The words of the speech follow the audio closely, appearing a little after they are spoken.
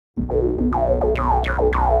Learn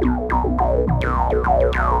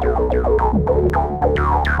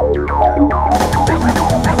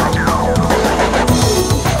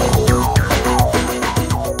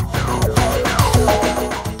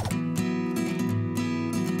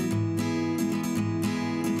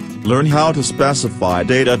how to specify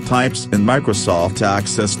data types in Microsoft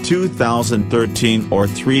Access 2013 or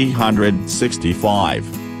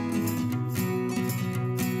 365.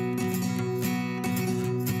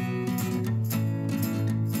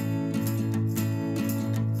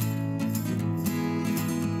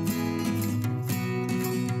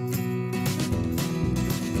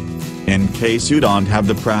 In case you don't have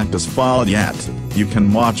the practice file yet, you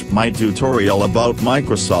can watch my tutorial about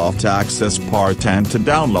Microsoft Access Part 10 to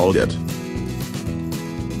download it.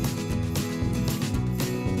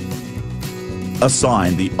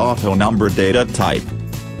 Assign the AutoNumber data type.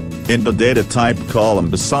 In the data type column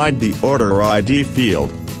beside the order ID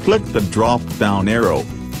field, click the drop-down arrow.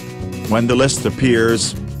 When the list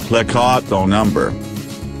appears, click AutoNumber.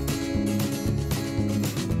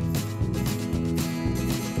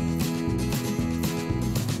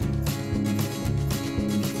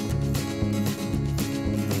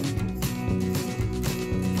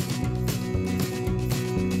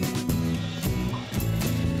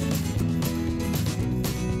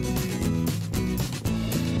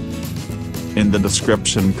 In the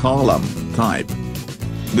description column, type.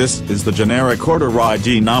 This is the generic order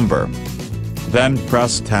ID number. Then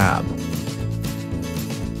press Tab.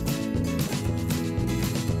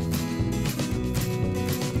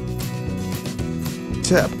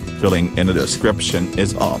 Tip: filling in a description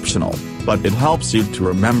is optional, but it helps you to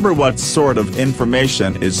remember what sort of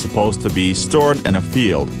information is supposed to be stored in a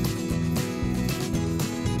field.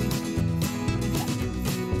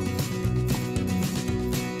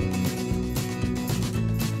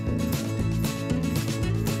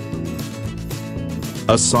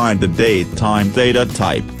 Assign the date-time data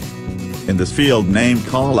type. In the field name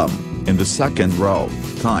column, in the second row,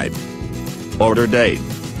 type order date.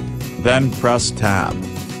 Then press Tab.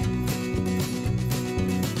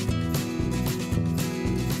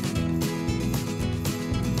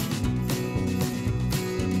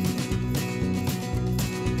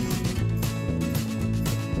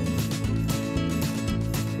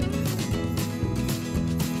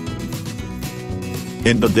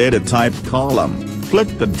 In the data type column, click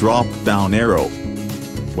the drop-down arrow.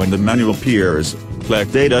 When the menu appears, click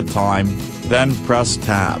Data Time, then press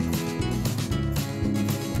Tab.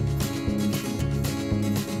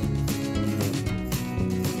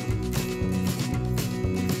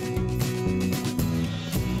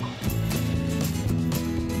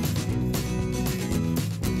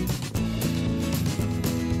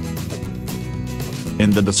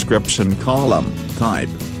 In the description column, type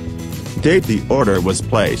date the order was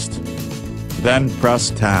placed. Then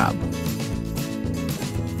press Tab.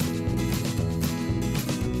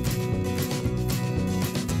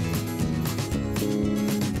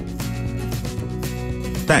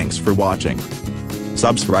 Thanks for watching.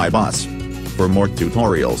 Subscribe us for more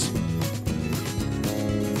tutorials.